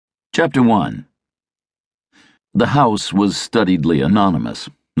Chapter 1. The house was studiedly anonymous,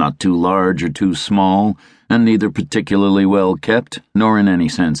 not too large or too small, and neither particularly well kept nor in any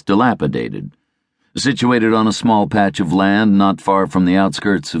sense dilapidated. Situated on a small patch of land not far from the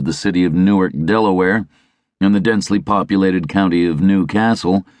outskirts of the city of Newark, Delaware, in the densely populated county of New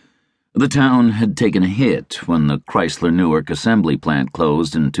Castle, the town had taken a hit when the Chrysler Newark assembly plant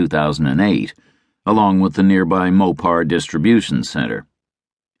closed in 2008, along with the nearby Mopar distribution center.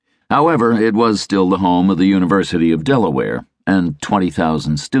 However, it was still the home of the University of Delaware, and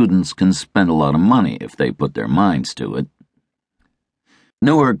 20,000 students can spend a lot of money if they put their minds to it.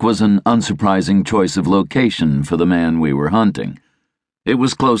 Newark was an unsurprising choice of location for the man we were hunting. It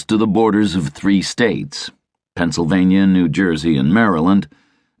was close to the borders of 3 states, Pennsylvania, New Jersey, and Maryland,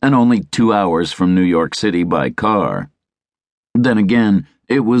 and only 2 hours from New York City by car. Then again,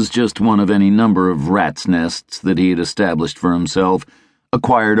 it was just one of any number of rat's nests that he had established for himself,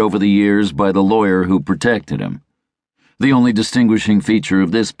 acquired over the years by the lawyer who protected him. The only distinguishing feature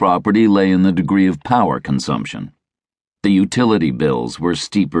of this property lay in the degree of power consumption. The utility bills were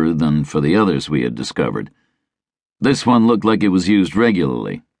steeper than for the others we had discovered. This one looked like it was used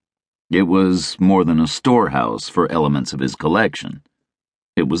regularly. It was more than a storehouse for elements of his collection.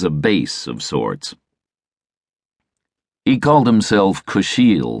 It was a base of sorts. He called himself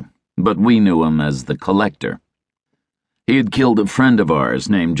Kushil, but we knew him as the Collector. He had killed a friend of ours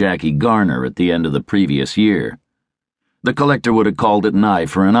named Jackie Garner at the end of the previous year. The Collector would have called it an eye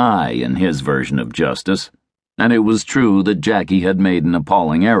for an eye in his version of justice, and it was true that Jackie had made an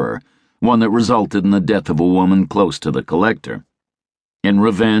appalling error, one that resulted in the death of a woman close to the Collector. In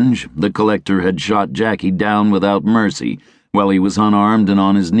revenge, the Collector had shot Jackie down without mercy while he was unarmed and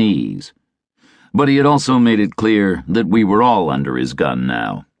on his knees. But he had also made it clear that we were all under his gun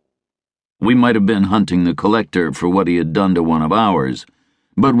now. We might have been hunting the Collector for what he had done to one of ours,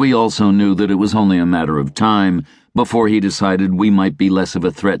 but we also knew that it was only a matter of time before he decided we might be less of a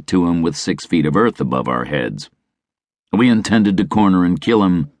threat to him with 6 feet of earth above our heads. We intended to corner and kill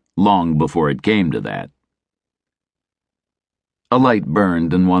him long before it came to that. A light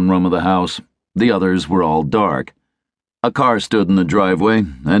burned in one room of the house. The others were all dark. A car stood in the driveway,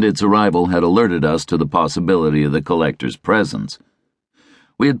 and its arrival had alerted us to the possibility of the Collector's presence.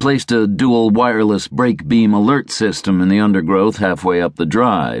 We had placed a dual wireless brake beam alert system in the undergrowth halfway up the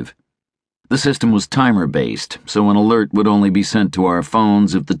drive. The system was timer-based, so an alert would only be sent to our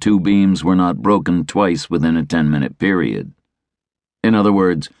phones if the 2 beams were not broken twice within a 10-minute period. In other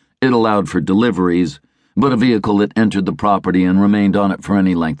words, it allowed for deliveries, but a vehicle that entered the property and remained on it for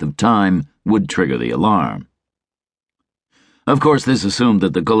any length of time would trigger the alarm. Of course, this assumed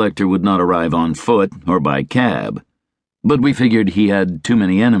that the Collector would not arrive on foot or by cab, but we figured he had too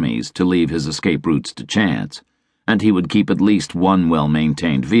many enemies to leave his escape routes to chance, and he would keep at least one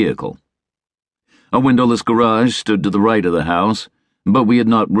well-maintained vehicle. A windowless garage stood to the right of the house, but we had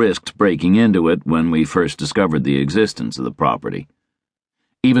not risked breaking into it when we first discovered the existence of the property.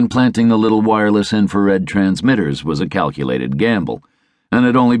 Even planting the little wireless infrared transmitters was a calculated gamble, and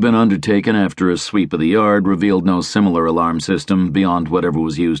had only been undertaken after a sweep of the yard revealed no similar alarm system beyond whatever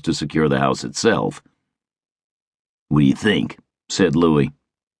was used to secure the house itself. "What do you think?" said Louis.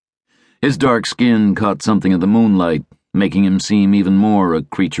 His dark skin caught something of the moonlight, making him seem even more a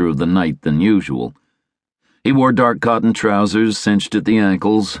creature of the night than usual. He wore dark cotton trousers cinched at the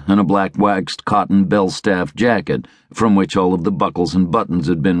ankles and a black waxed cotton bell-staff jacket from which all of the buckles and buttons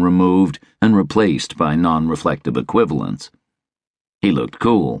had been removed and replaced by non-reflective equivalents. He looked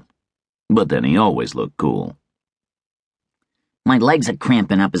cool, but then he always looked cool. "My legs are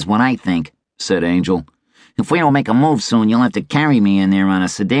cramping up is what I think," said Angel. "If we don't make a move soon, you'll have to carry me in there on a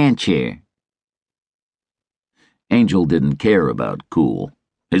sedan chair." Angel didn't care about cool.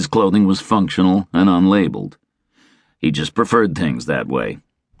 His clothing was functional and unlabeled. He just preferred things that way.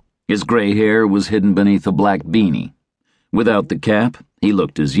 His gray hair was hidden beneath a black beanie. Without the cap, he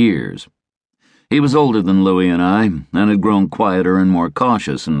looked his years. He was older than Louis and I, and had grown quieter and more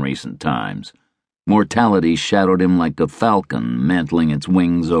cautious in recent times. Mortality shadowed him like a falcon mantling its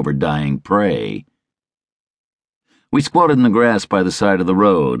wings over dying prey. We squatted in the grass by the side of the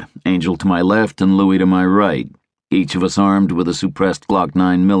road, Angel to my left and Louis to my right, each of us armed with a suppressed Glock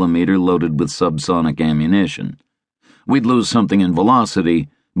 9mm loaded with subsonic ammunition. We'd lose something in velocity,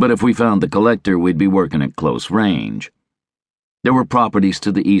 but if we found the Collector, we'd be working at close range. There were properties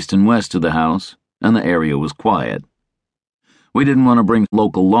to the east and west of the house, and the area was quiet. We didn't want to bring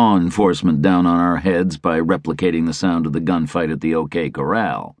local law enforcement down on our heads by replicating the sound of the gunfight at the OK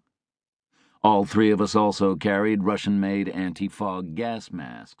Corral. All 3 of us also carried Russian-made anti-fog gas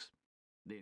masks.